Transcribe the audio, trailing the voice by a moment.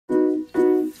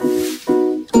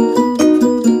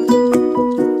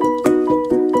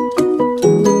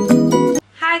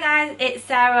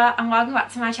Sarah and welcome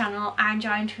back to my channel. I'm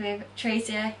joined with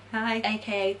Tracy, hi,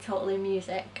 aka Totally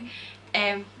Music,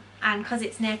 and because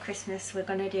it's near Christmas we're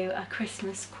going to do a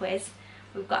Christmas quiz.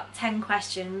 We've got 10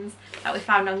 questions that we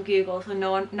found on Google, so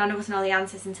none of us know the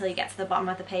answers until you get to the bottom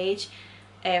of the page,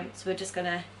 so we're just going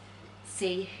to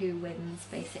see who wins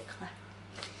basically.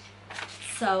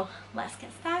 So let's get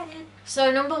started.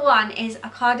 So number 1 is,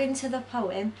 according to the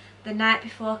poem The Night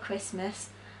Before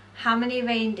Christmas, how many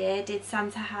reindeer did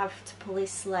Santa have to pull his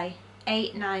sleigh?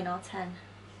 8, 9 or 10?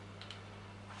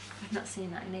 I've not seen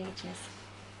that in ages.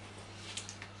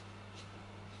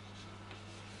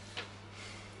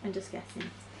 I'm just guessing.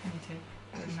 Me too.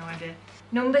 I have no idea.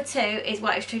 Number 2 is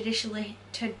what is traditionally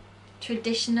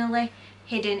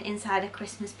hidden inside a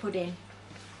Christmas pudding.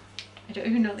 I don't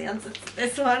even know the answer to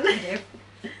this one. I do.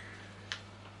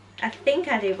 I think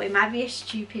I do, but it might be a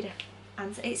stupid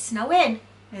answer. It's snowing.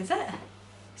 Is it?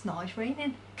 It's not, it's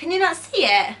raining. Can you not see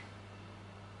it?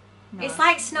 No, It's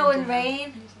like snow and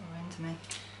rain. It's not rain to me.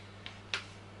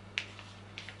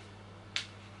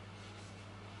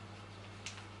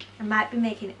 I might be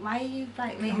making it. Why are you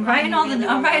like making? I'm writing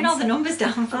all the numbers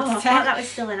down for Oh, the I 10. thought that was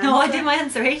still an answer. No, I did my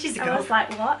answer ages ago. I was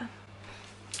like, what?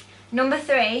 Number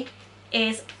 3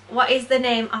 is, what is the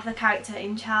name of the character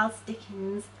in Charles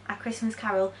Dickens' A Christmas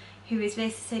Carol who is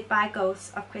visited by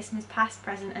ghosts of Christmas past,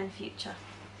 present and future?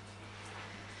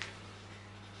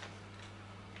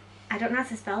 I don't know how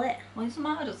to spell it. Well, it doesn't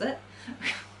matter, does it?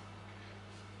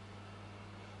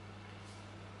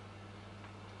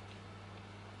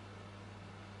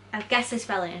 I guess the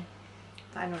spelling,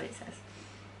 but I know what it says.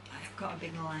 I've got a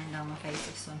big line down my face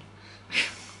of sun.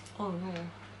 Oh no.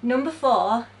 Number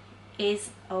 4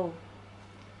 is, I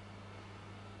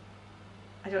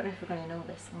don't know if we're going to know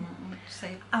this one.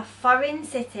 Say A foreign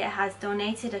city has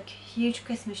donated a huge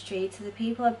Christmas tree to the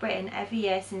people of Britain every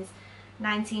year since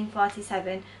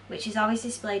 1947, which is always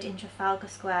displayed in Trafalgar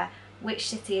Square. Which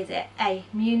city is it? A.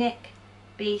 Munich,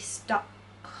 B.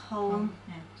 Stockholm,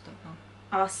 yeah, Stockholm.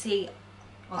 or C.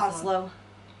 Oslo.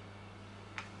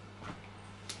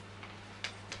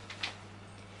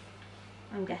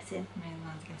 I'm guessing. I mean,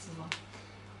 that's a guess as well.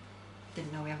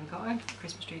 Didn't know we ever got a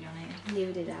Christmas tree donated.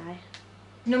 Neither did I.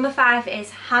 Number 5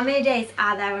 is, how many days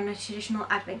are there on a traditional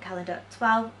advent calendar?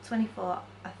 12, 24 or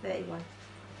 31?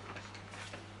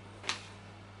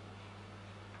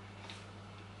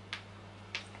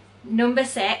 Number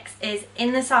 6 is,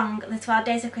 in the song The 12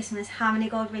 Days of Christmas, how many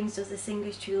gold rings does the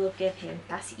singer's true love give him?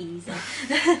 That's easy.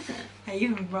 Hey,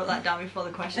 you even wrote that down before the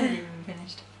question had even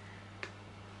finished.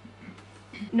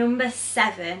 Number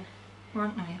 7.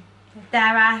 Weren't we?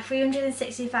 There are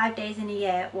 365 days in a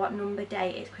year. What number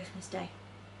day is Christmas Day?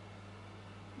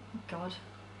 God.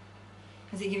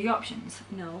 Does it give you options?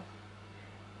 No.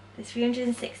 There's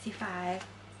 365.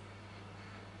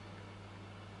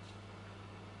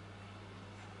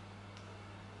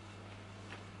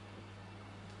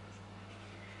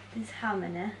 There's how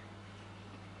many?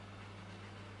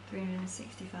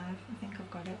 365. I think I've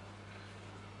got it.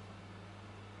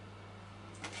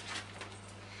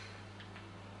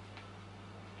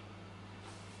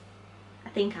 I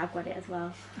think I've got it as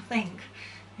well. I think.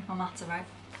 If my maths are right.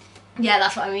 Yeah,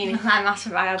 that's what I mean. If my maths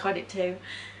are right, I've got it too.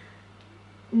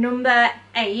 Number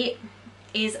 8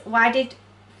 is, why did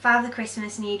Father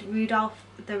Christmas need Rudolph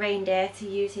the reindeer to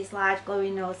use his large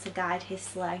glowing nose to guide his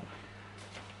sleigh?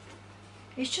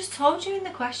 It's just told you in the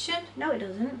question. No, it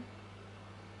doesn't.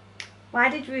 Why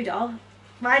did Father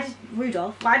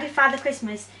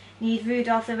Christmas need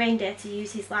Rudolph the reindeer to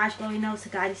use his large glowing nose to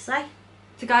guide his sleigh?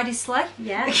 To guide his sleigh?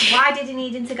 Yeah. Why did he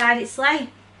need him to guide his sleigh?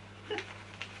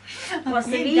 What's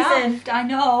the reason? Daft, I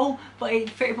know, but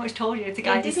it pretty much told you to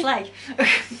guide his sleigh.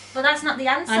 Well, that's not the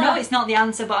answer. I know it's not the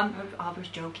answer, but I was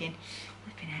joking.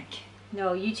 Flipping heck.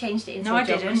 No, you changed it into No, a I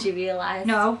joke didn't. once you realised.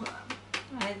 No,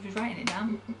 I was writing it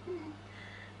down.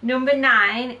 Number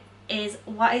 9 is,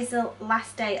 what is the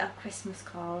last day of Christmas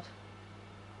called?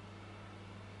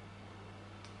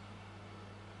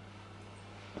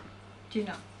 Do you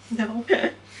know? No.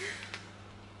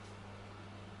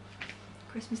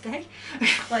 Christmas Day?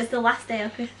 What is the last day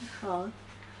of Christmas called?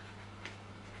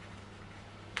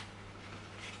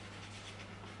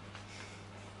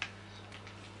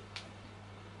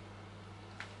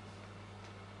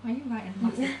 Why are you writing a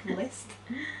massive list?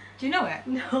 Do you know it?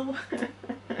 No.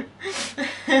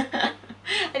 I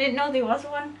didn't know there was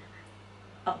one.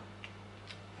 Oh,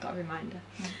 got a reminder.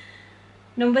 Yeah.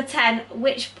 Number 10,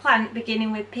 which plant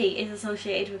beginning with P is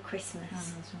associated with Christmas? I know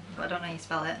this one, but I don't know how you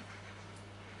spell it.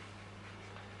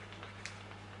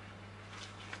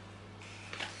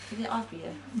 Is it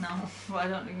obvious? No, well, I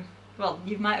don't think. Well,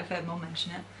 you might have heard Mum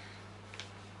mention it.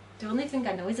 The only thing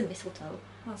I know is a mistletoe.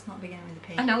 That's not beginning with a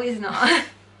P. I know it's not. I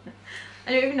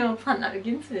don't even know a plant that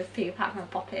begins with a P apart from a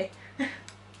poppy.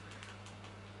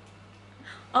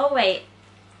 Oh wait.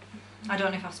 I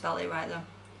don't know if I've spelled it right though.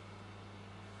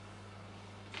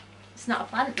 It's not a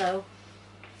plant though.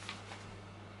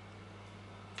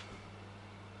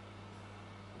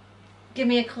 Give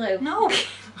me a clue. No.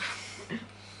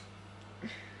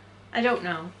 I don't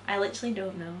know. I literally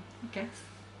don't know. Guess.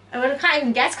 I can't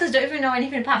even guess because I don't even know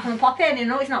anything apart from a poppy, and I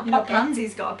know it's not You know, poppy.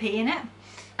 pansy's got a P in it.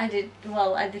 I did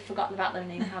forgotten about their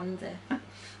name, Pansy.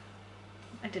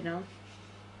 I don't know.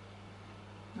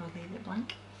 I'll leave it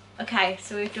blank. Okay,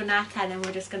 so we've done our 10 and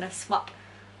we're just going to swap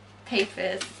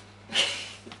papers.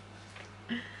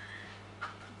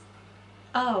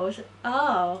 Oh,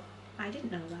 I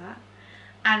didn't know that.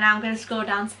 And now I'm going to scroll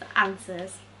down to the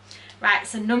answers. Right,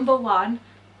 so number 1,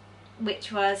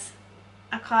 which was,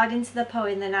 according to the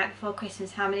poem The Night Before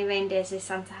Christmas, how many reindeers did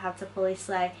Santa have to pull his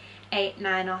sleigh? 8,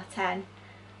 9 or 10?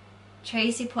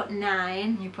 Tracy put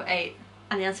 9. You put 8.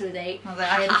 And the answer was 8. I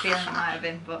had a feeling it might have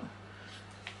been, but...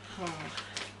 Oh,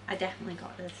 I definitely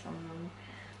got this one wrong.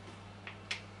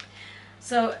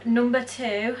 So number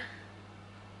 2,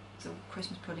 It's a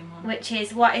Christmas pudding one. which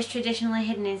is what is traditionally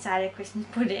hidden inside a Christmas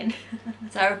pudding.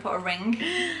 Sarah put a ring.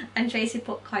 And Tracy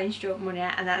put coin stroke money,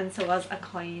 and the answer was a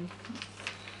coin.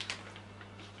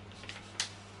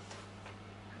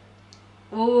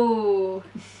 Ooh.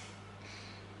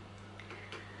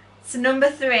 So number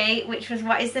 3, which was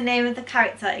what is the name of the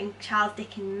character in Charles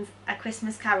Dickens' A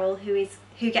Christmas Carol who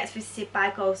gets visited by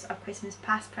ghosts of Christmas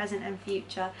past, present and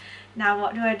future. Now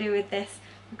what do I do with this?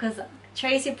 Because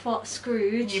Tracy put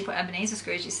Scrooge. You put Ebenezer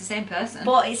Scrooge, it's the same person.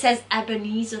 But it says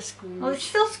Ebenezer Scrooge. Well, it's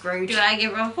still Scrooge. Do I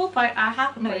give her a full point or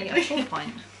half a No, point? you get a full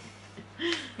point.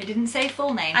 It didn't say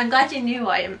full name. I'm glad you knew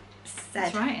what it said.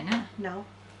 That's right, isn't it? No.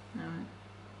 No.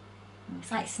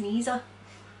 It's like Sneezer.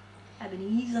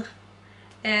 Ebenezer.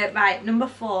 Right, number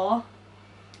 4.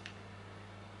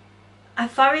 A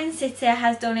foreign city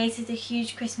has donated a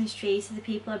huge Christmas tree to the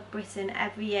people of Britain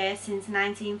every year since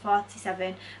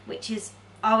 1947, which is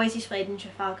always displayed in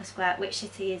Trafalgar Square. Which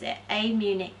city is it? A.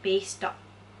 Munich, B.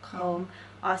 Stockholm,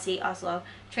 or C. Oslo.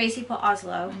 Tracy put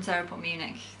Oslo. And Sarah put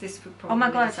Munich. This would Oh probably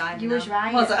my god, decide you now. was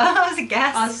right. Was it? That was a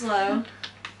guess. Oslo.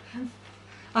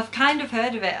 I've kind of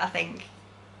heard of it, I think,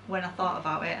 when I thought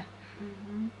about it.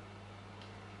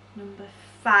 Number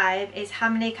 5 is how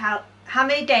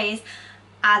many days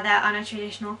are there on a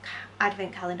traditional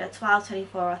advent calendar? 12,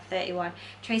 24 or 31?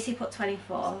 Tracy put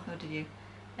 24. Oh, did you?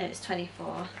 And it's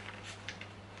 24.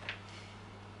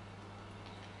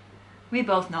 We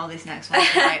both know this next one,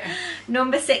 right?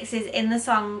 Number 6 is in the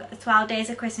song 12 Days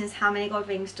of Christmas, how many gold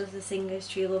rings does the singer's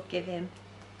true love give him?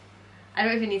 I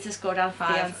don't even need to scroll down for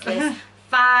the 5. answers.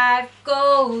 5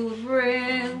 gold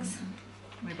rings.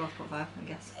 We both put 5, I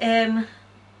guess.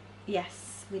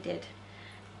 Yes, we did.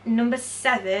 Number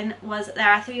 7 was there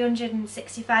are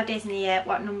 365 days in a year.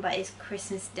 What number is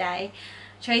Christmas Day?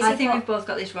 Tracy I think put, we've both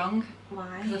got this wrong.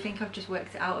 why? Because I think I've just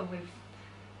worked it out and we've...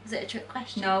 Was it a trick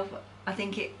question? No, I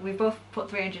think we've both put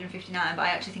 359, but I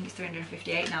actually think it's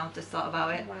 358 now. I've just thought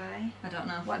about it. Why? I don't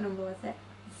know. What number was it?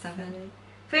 7.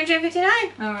 359.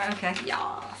 Oh, right, okay.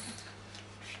 Yes.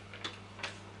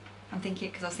 I'm thinking,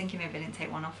 because I was thinking maybe I didn't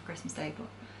take one off for Christmas Day, but...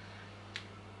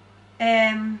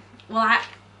 Well,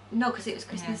 no, because it was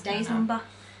Christmas Yeah, I Day's know. number.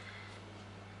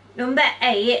 Number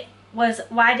 8 was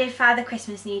why did Father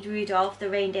Christmas need Rudolph the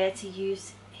reindeer to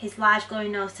use his large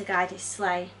glowing nose to guide his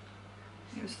sleigh?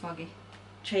 It was foggy.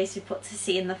 Tracy put to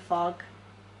see in the fog.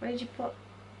 Where did you put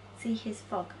see his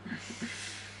fog?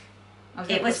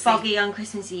 It was foggy on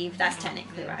Christmas Eve. That's Oh,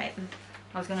 technically yeah. right.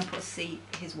 I was going to put see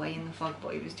his way in the fog,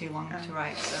 but it was too long Oh. to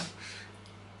write, so...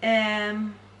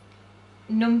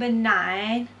 Number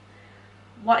 9.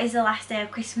 What is the last day of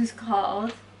Christmas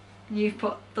called? You've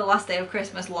put the last day of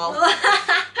Christmas, lol,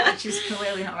 which is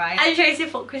clearly not right. And Tracy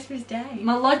put Christmas Day.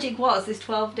 My logic was there's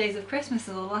 12 days of Christmas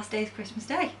and the last day is Christmas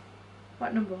Day.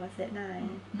 What number was it?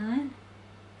 9. 9?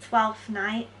 12th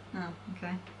night. Oh,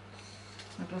 okay.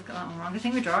 We both got that one wrong. I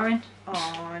think we're drawing.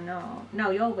 Oh no.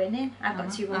 No, you're winning. I've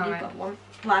got 2 wrong, you've Alright. got 1.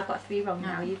 Well, I've got 3 wrong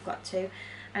now, Oh. you've got 2.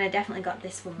 And I definitely got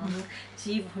this one wrong. So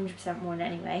you've 100% won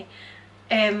anyway.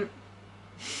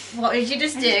 What did you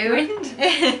just do?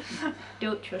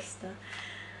 Don't trust her.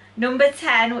 Number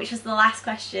 10, which was the last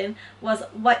question, was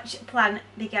which plant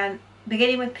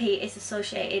beginning with P is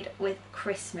associated with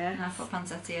Christmas? And I put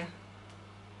Poinsettia.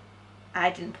 I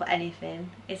didn't put anything.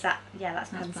 Is that, yeah,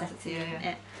 that's That's Poinsettia, Poinsettia, isn't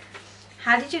yeah. it?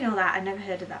 How did you know that? I've never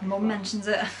heard of that before. Mum mentions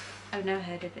it. I've never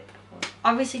heard of it before.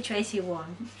 Obviously Tracy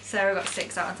won. Sarah got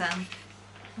 6 out of 10.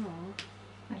 Oh,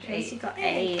 Like Tracy 8. got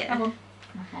 8. I won.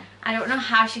 I don't know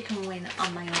how she can win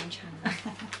on my own channel.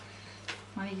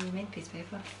 Why are you made a piece of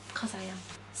paper? Because I am.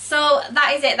 So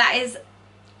that is it. That is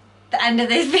the end of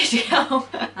this video.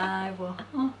 I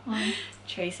won.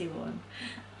 Tracy won.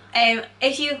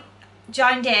 If you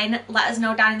joined in, let us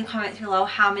know down in the comments below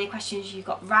how many questions you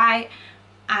got right,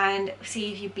 and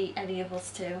see if you beat any of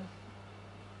us too.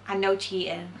 And no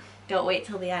cheating. Don't wait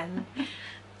till the end.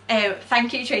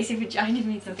 Thank you, Tracy, for joining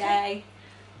me today.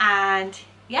 And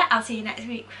yeah, I'll see you next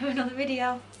week for another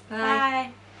video.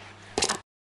 Bye.